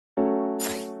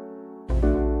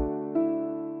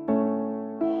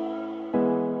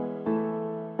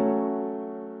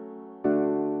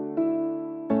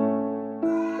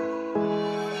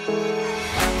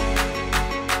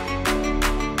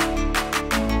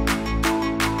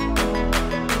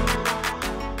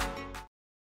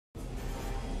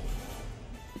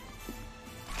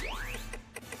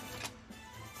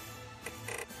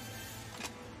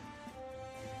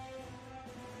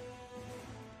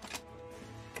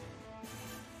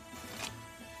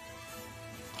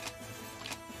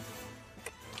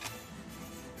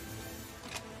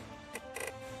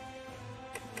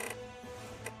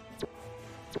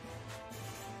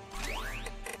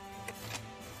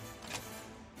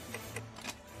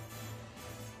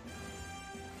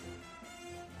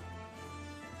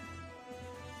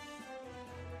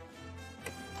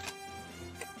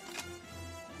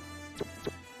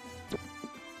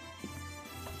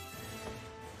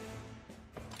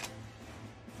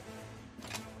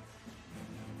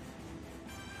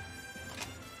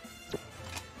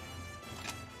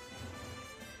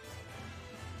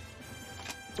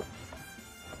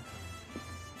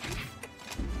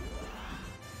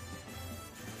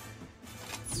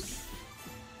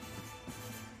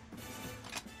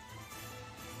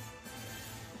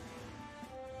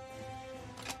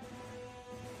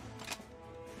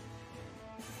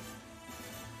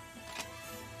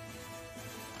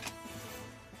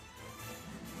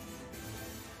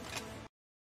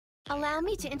Allow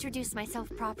me to introduce myself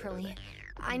properly.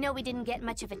 I know we didn't get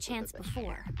much of a chance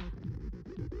before.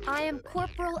 I am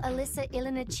Corporal Alyssa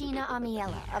Ilinachina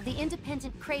Amiela of the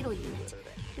Independent Cradle Unit.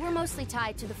 We're mostly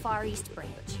tied to the Far East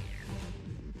branch.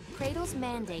 Cradle's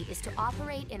mandate is to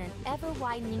operate in an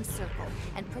ever-widening circle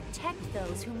and protect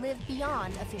those who live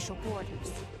beyond official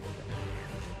borders.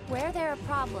 Where there are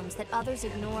problems that others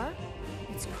ignore,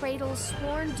 it's Cradle's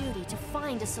sworn duty to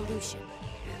find a solution.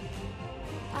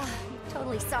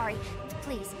 Totally sorry.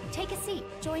 Please, take a seat.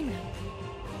 Join me.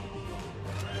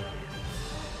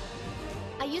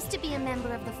 I used to be a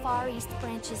member of the Far East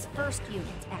Branch's first unit,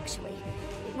 actually.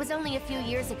 It was only a few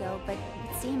years ago, but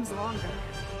it seems longer.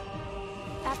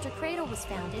 After Cradle was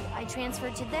founded, I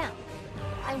transferred to them.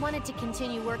 I wanted to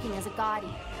continue working as a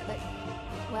Gaudi, but,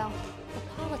 well, the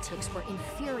politics were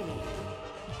infuriating.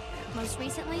 Most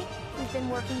recently, we've been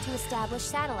working to establish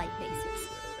satellite bases.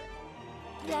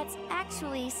 That's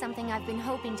actually something I've been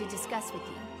hoping to discuss with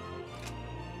you.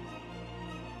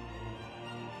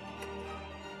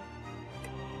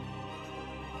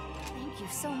 Thank you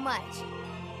so much.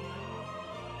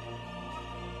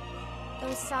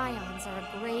 Those scions are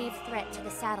a grave threat to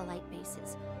the satellite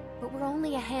bases, but we're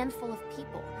only a handful of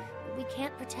people. We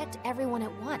can't protect everyone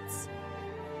at once.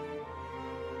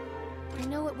 I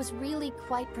know it was really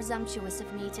quite presumptuous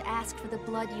of me to ask for the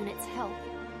Blood Unit's help,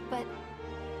 but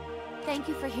thank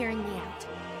you for hearing me out.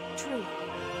 Truly.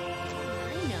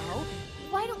 I know.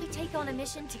 Why don't we take on a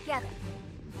mission together?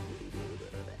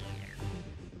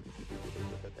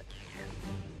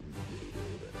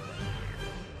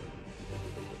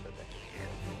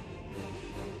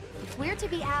 If we're to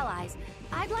be allies,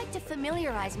 I'd like to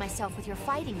familiarize myself with your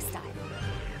fighting style.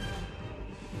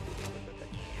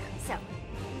 So,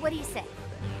 what do you say?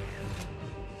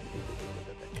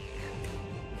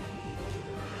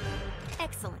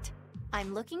 Excellent.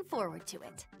 I'm looking forward to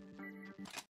it.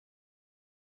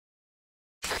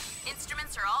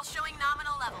 Instruments are all showing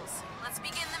nominal levels. Let's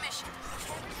begin the mission.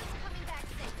 Everyone's coming back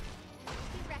safe.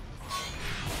 Be reckless.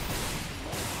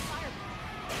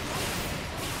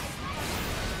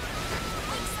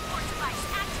 Link support device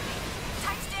activated.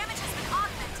 Type's damage has been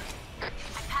augmented.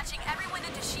 I'm patching everyone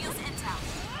into Shield's intel.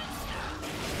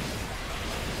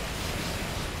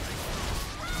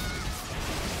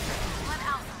 One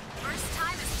Alpha. Burst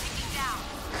time is ticking down.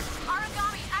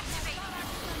 Origami activated.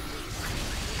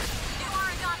 New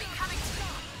origami coming to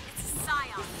you. It's a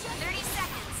Scion. 30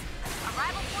 seconds.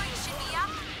 Arrival point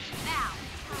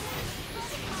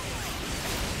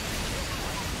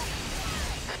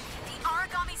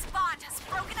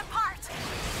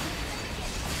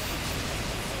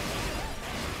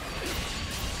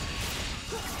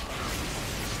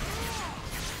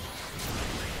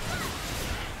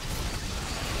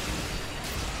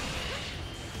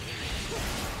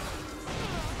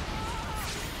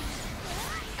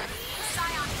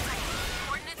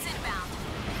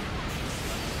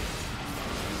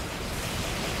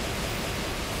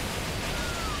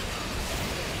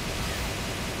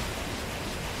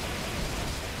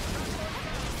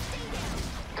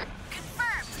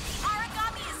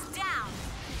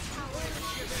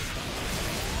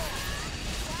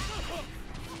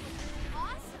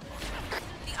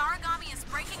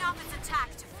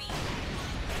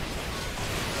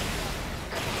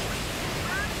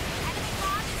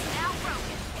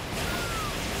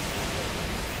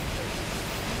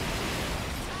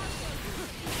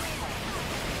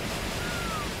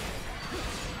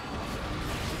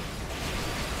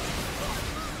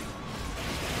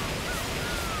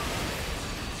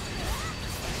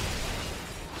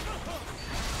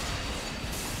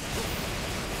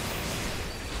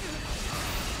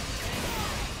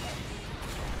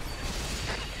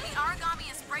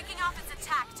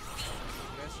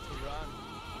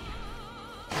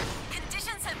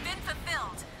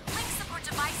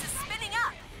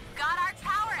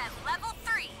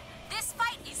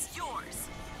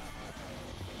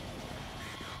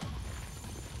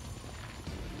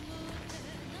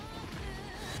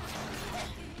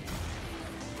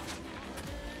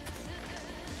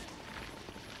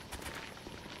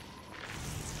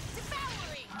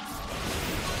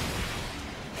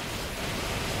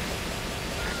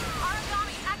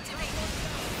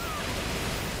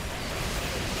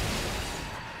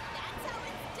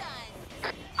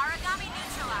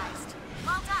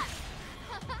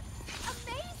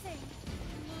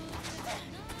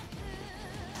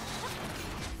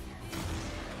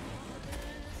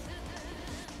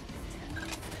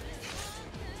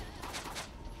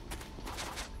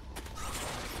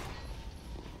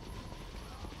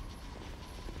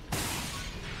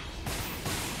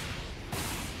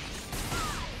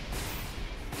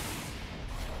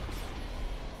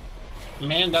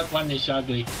Man, that one is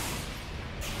ugly.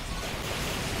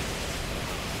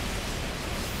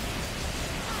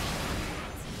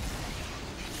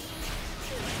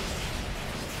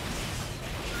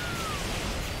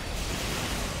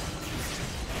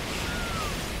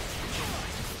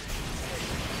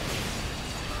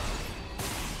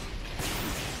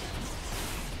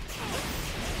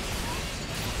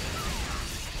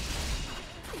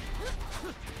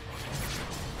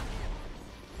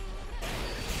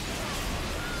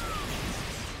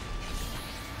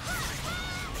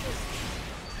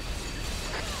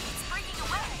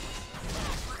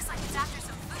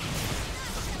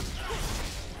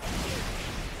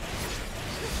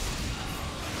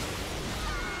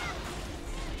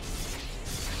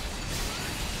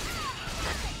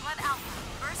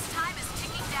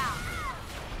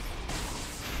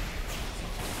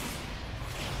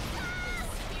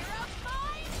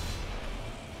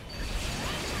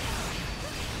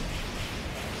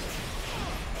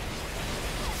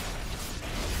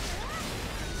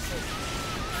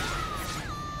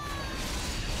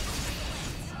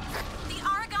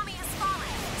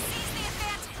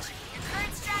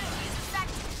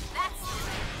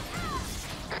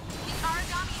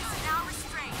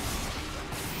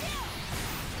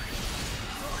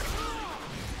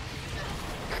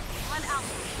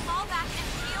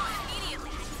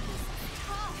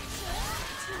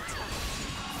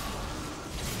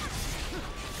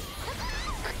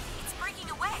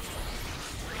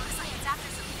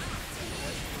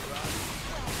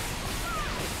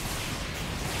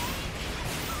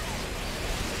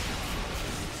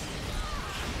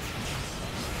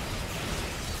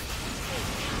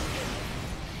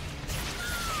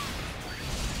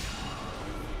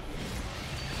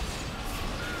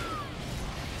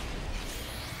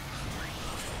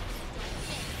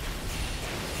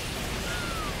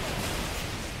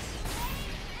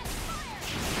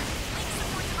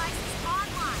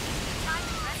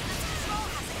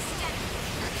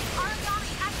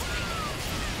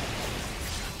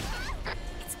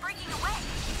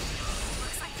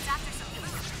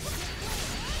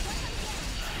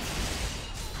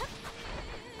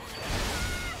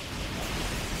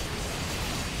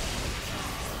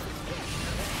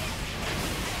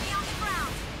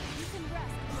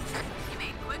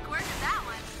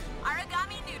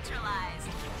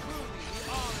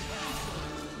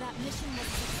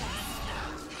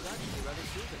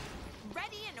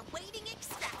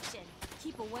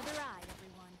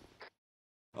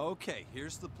 Okay,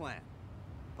 here's the plan.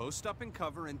 Post up in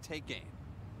cover and take aim.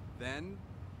 Then,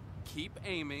 keep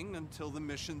aiming until the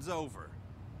mission's over.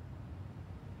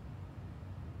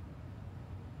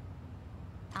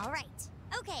 All right.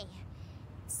 Okay.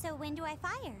 So when do I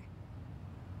fire?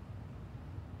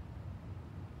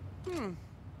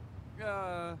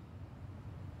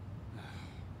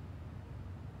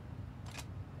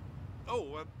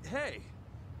 Hey.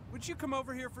 Would you come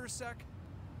over here for a sec?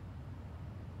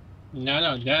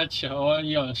 No, that's all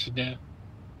yours there.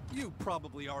 You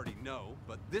probably already know,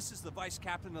 but this is the vice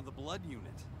captain of the blood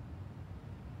unit.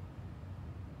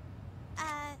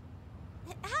 Hi.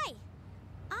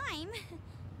 I'm...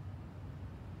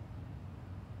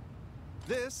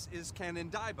 This is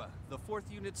Kanon, the 4th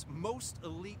unit's most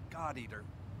elite god eater.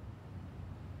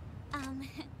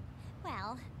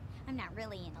 Well, I'm not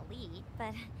really an elite,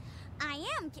 but I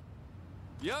am...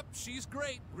 Yep, she's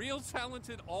great. Real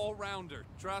talented all-rounder.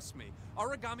 Trust me.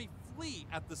 Origami flee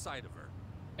at the sight of her.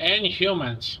 And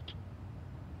humans.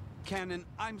 Kanon,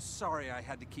 I'm sorry I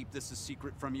had to keep this a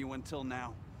secret from you until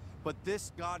now. But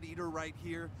this god eater right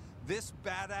here, this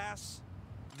badass,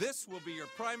 this will be your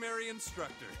primary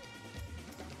instructor.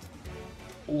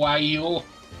 Why you?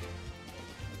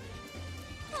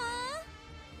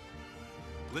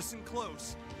 Listen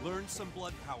close. Learn some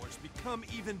blood powers. Become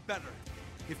even better.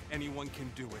 If anyone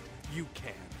can do it, you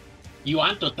can. You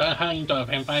want to turn her into a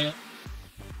vampire?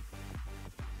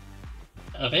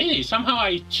 Really? Somehow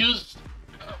I choose...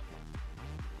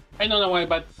 I don't know why,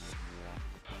 but...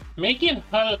 making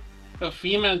her a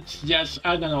female just...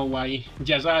 I don't know why.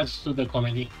 Just adds to the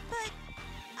comedy. But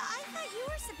I thought you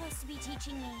were supposed to be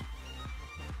teaching me.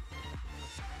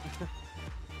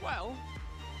 Well...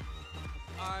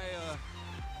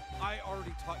 I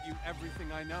already taught you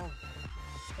everything I know.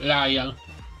 Liar.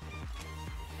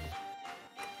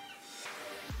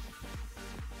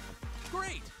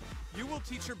 Great! You will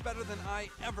teach her better than I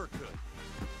ever could.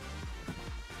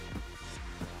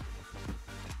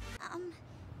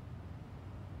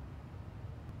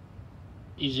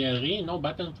 Is there really no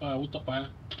button for auto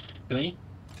play?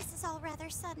 This is all rather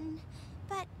sudden,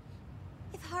 but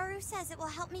if Haru says it will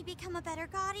help me become a better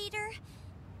god eater...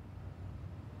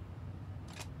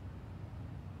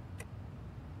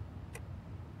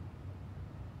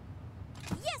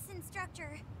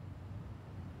 instructor.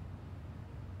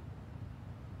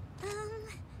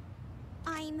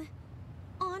 I'm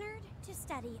honored to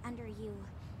study under you,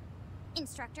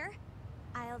 instructor.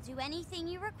 I'll do anything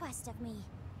you request of me.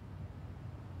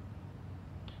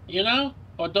 You know,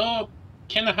 although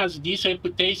Kanon has this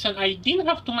reputation, I didn't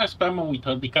have too much problem with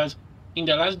her because in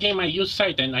the last game I used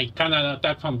Sight and I cannot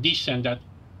attack from distance that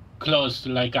close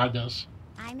like others.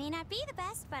 I may not be the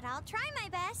best, but I'll try my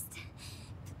best.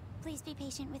 Please be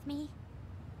patient with me.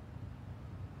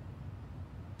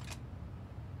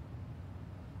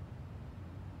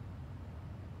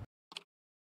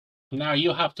 Now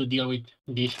you have to deal with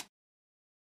this.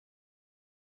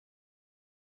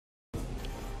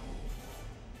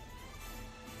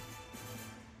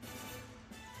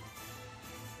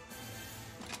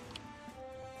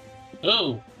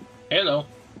 Oh, hello.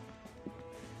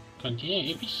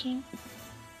 Continue episode?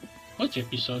 Which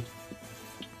episode?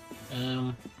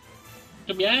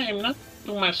 To be honest, I'm not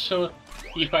too much sure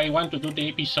if I want to do the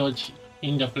episodes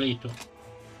in the playthrough.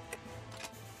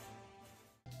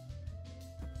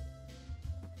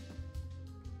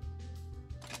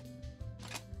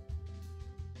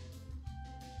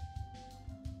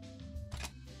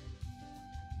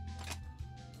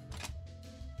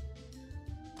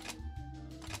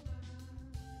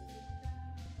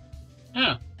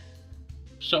 Ah,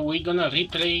 so we're gonna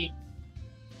replay.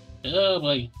 Oh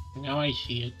boy, now I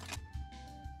see it.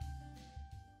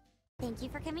 Thank you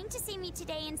for coming to see me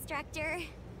today, instructor.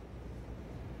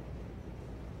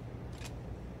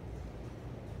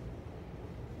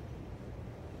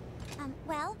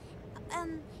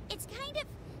 It's kind of,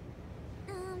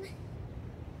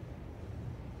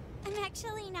 I'm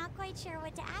actually not quite sure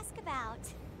what to ask about.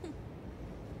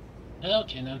 Hello,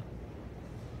 Kanon.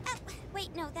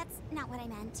 Wait, no, that's not what I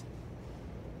meant.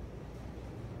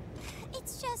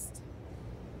 It's just,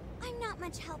 I'm not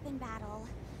much help in battle.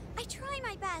 I try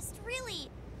my best,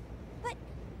 really, but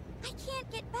I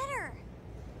can't get better.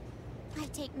 I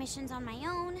take missions on my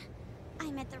own.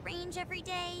 I'm at the range every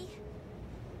day.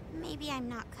 Maybe I'm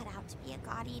not cut out to be a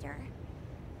god eater.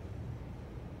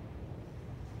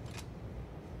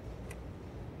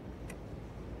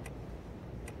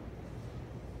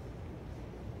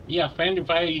 Yeah, friendly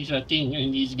fire is a thing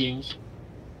in these games.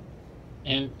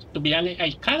 And to be honest,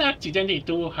 I kinda accidentally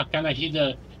too kinda hit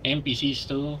the NPCs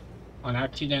too on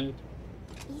accident.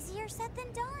 Easier said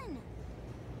than done.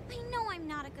 I know I'm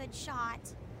not a good shot.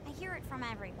 I hear it from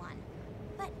everyone.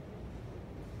 But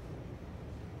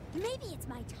maybe it's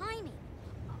my timing.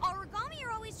 Origami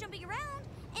are always jumping around,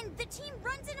 and the team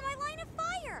runs into my line of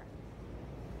fire.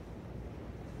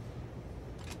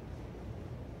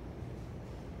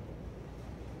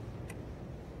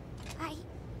 I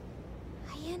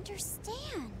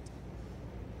understand.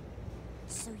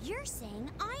 So you're saying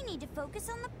I need to focus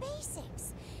on the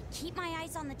basics. Keep my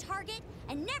eyes on the target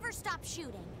and never stop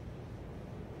shooting.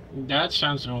 That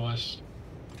sounds worse.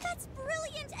 That's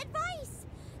brilliant advice!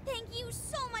 Thank you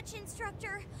so much,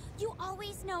 instructor. You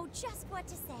always know just what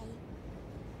to say.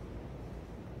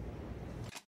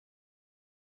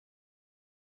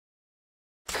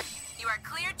 You are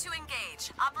cleared to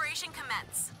engage. Operation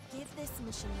commence. Give this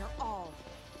mission your all.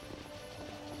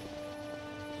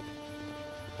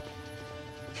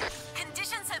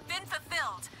 Conditions have been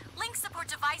fulfilled. Link support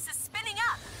device is spinning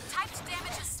up. Typed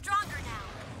damage is stronger now.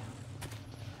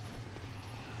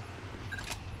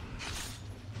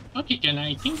 Okay, Kanon,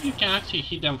 I think you can actually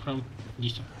hit them from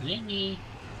this. Let me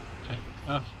try.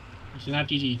 Oh, it's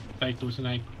not easy to try to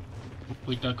snipe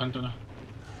with the controller.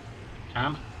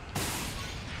 Come.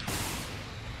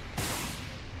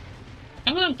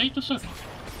 Come on, try to shoot.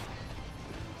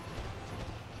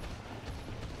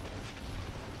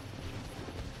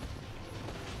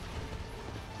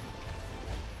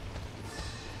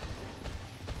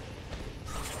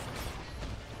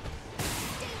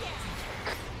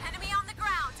 Enemy on the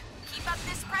ground. Keep up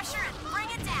this pressure and bring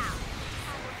it down.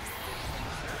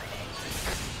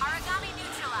 Origami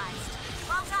neutralized.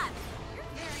 Well done.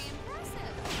 You're very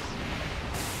impressive.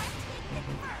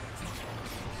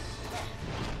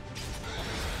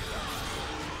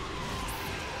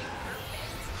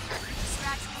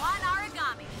 Scratch one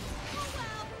origami. Oh,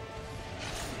 wow.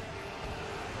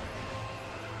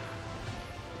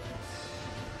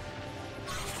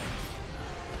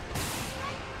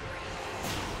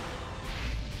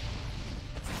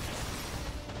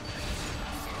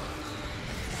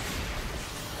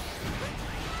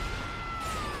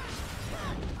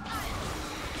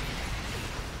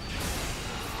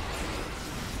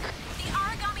 The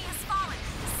origami has fallen.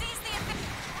 Seize the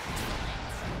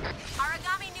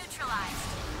origami neutralized.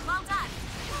 Well done.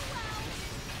 Oh,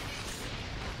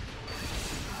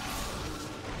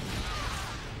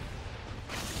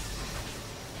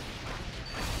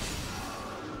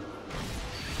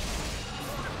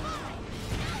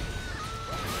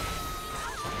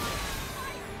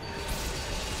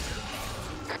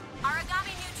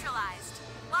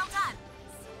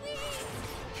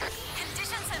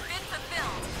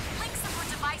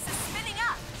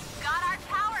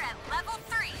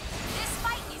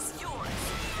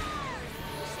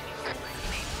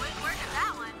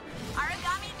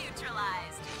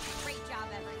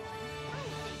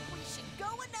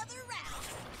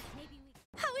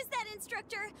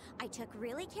 I took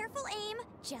really careful aim,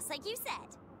 just like you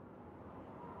said.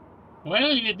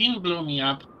 Well, you didn't blow me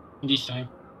up this time.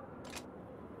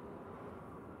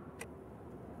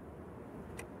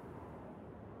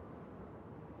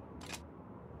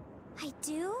 I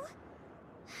do?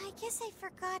 I guess I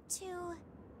forgot to...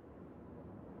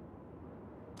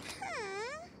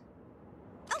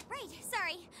 Oh, right,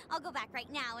 sorry. I'll go back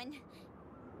right now and...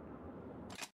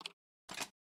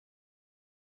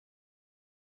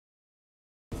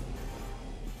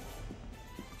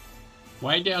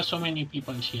 Why there are so many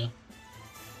people here?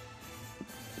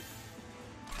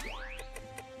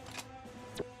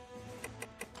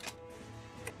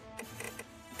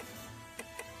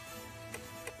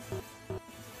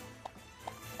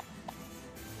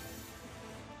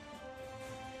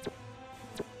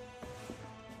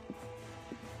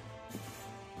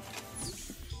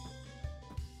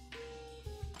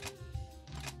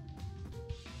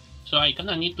 So I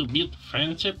kinda need to build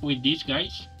friendship with these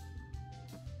guys.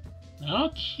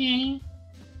 Okay.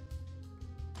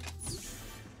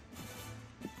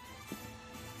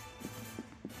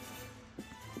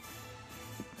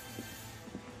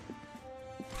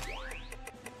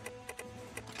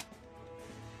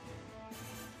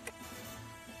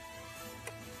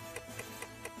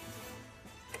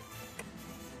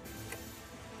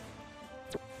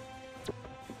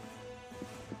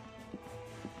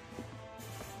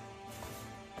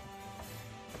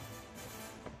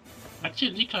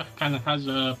 Actually, Zika kind of has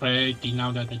a priority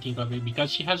now that I think of it,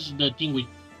 because she has the thing with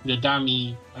the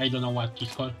dummy, I don't know what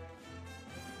it's called.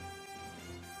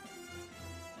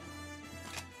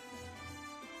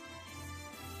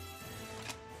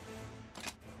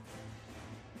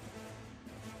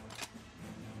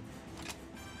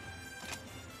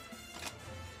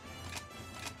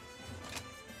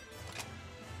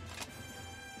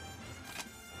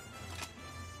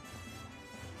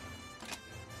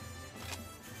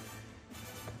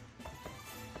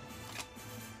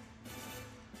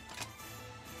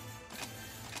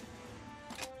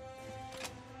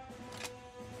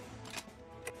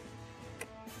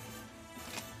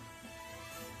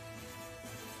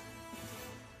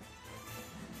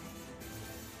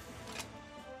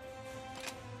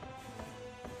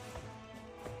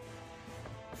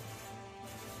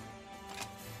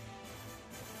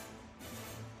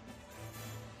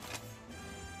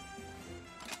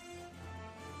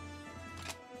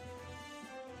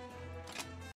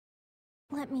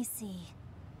 Let me see.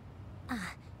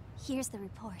 Ah, here's the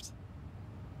report.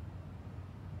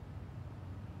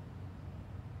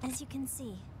 As you can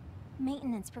see,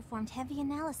 maintenance performed heavy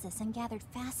analysis and gathered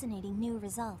fascinating new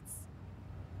results.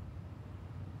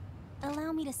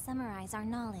 Allow me to summarize our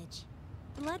knowledge.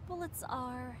 Blood bullets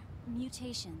are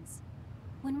mutations.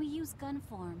 When we use gun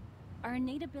form, our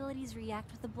innate abilities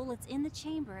react with the bullets in the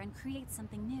chamber and create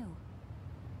something new.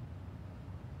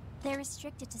 They're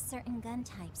restricted to certain gun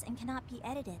types and cannot be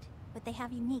edited, but they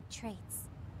have unique traits.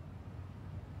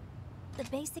 The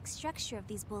basic structure of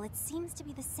these bullets seems to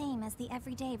be the same as the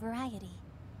everyday variety.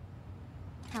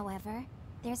 However,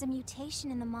 there's a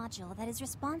mutation in the module that is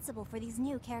responsible for these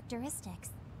new characteristics.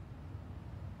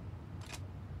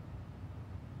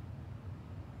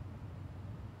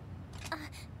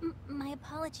 My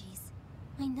apologies.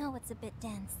 I know it's a bit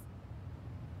dense.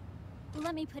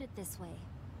 Let me put it this way.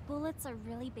 Bullets are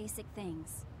really basic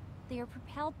things. They are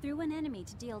propelled through an enemy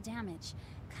to deal damage.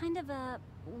 Kind of a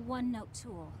one-note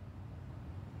tool.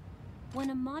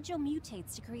 When a module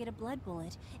mutates to create a blood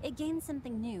bullet, it gains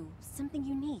something new, something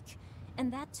unique,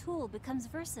 and that tool becomes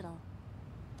versatile.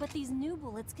 But these new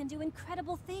bullets can do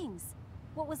incredible things.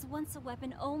 What was once a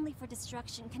weapon only for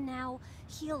destruction can now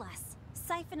heal us,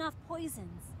 siphon off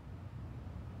poisons.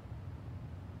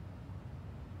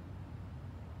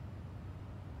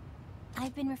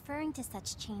 I've been referring to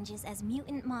such changes as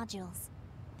mutant modules.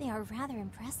 They are rather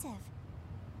impressive.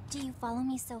 Do you follow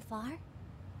me so far?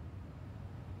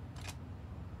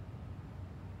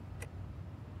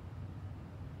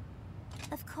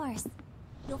 Of course.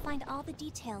 You'll find all the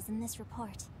details in this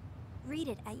report. Read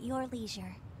it at your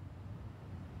leisure.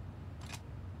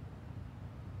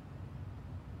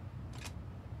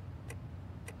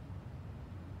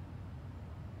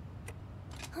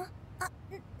 Huh?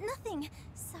 Nothing.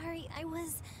 Sorry, I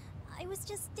was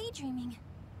just daydreaming.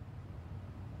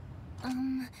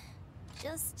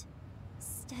 Just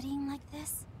studying like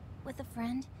this with a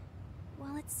friend.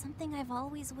 Well, it's something I've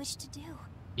always wished to do.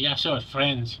 Yeah, sure,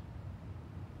 friends.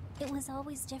 It was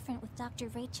always different with Dr.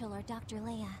 Rachel or Dr.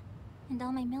 Leia, and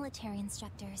all my military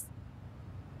instructors.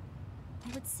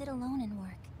 I would sit alone and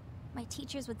work. My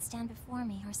teachers would stand before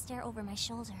me or stare over my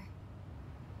shoulder.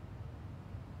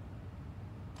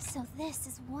 So this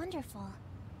is wonderful.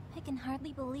 I can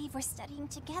hardly believe we're studying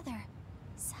together,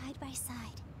 side by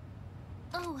side.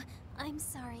 Oh, I'm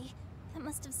sorry. That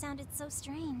must have sounded so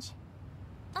strange.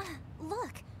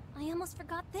 Look! I almost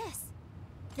forgot this.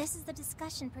 This is the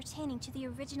discussion pertaining to the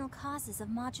original causes of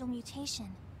module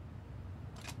mutation.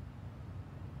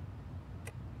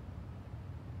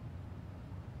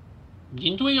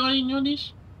 Didn't we already know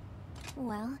this?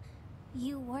 Well,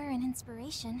 you were an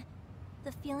inspiration.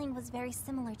 The feeling was very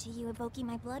similar to you evoking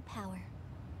my blood power.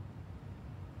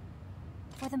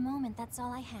 For the moment, that's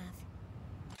all I have.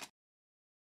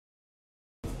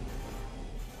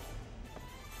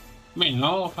 Wait,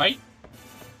 no fight?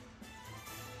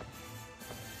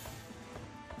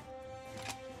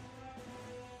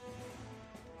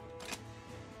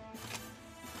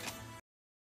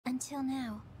 Until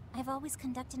now, I've always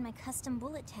conducted my custom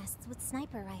bullet tests with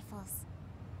sniper rifles.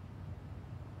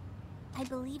 I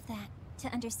believe that, to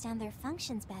understand their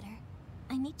functions better,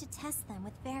 I need to test them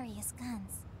with various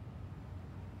guns.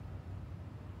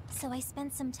 So I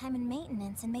spent some time in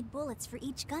maintenance and made bullets for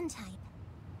each gun type.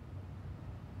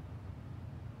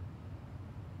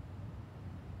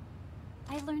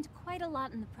 I learned quite a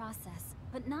lot in the process,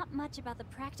 but not much about the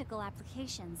practical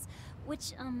applications,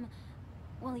 which,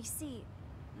 well, you see,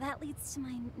 that leads to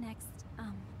my next,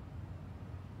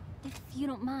 if you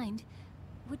don't mind,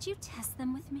 would you test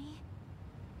them with me?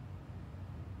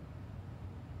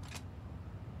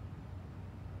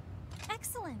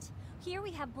 Excellent! Here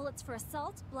we have bullets for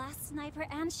assault, blast sniper,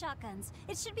 and shotguns.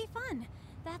 It should be fun.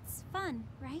 That's fun,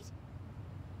 right?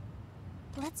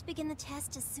 Let's begin the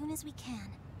test as soon as we can.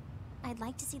 I'd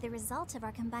like to see the result of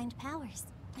our combined powers.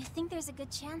 I think there's a good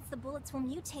chance the bullets will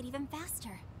mutate even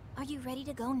faster. Are you ready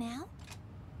to go now?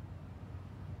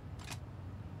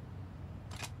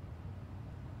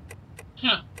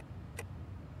 Yeah.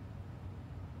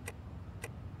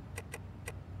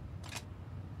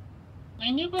 I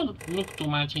never looked too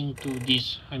much into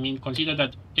this. I mean, consider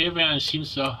that everyone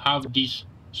seems to have this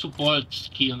support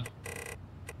skill.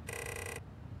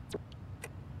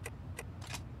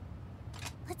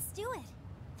 Let's do it!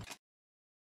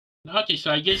 Okay, so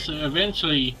I guess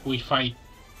eventually we fight.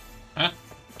 Huh?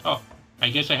 Oh, I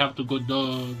guess I have to go to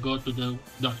the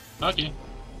door. Okay.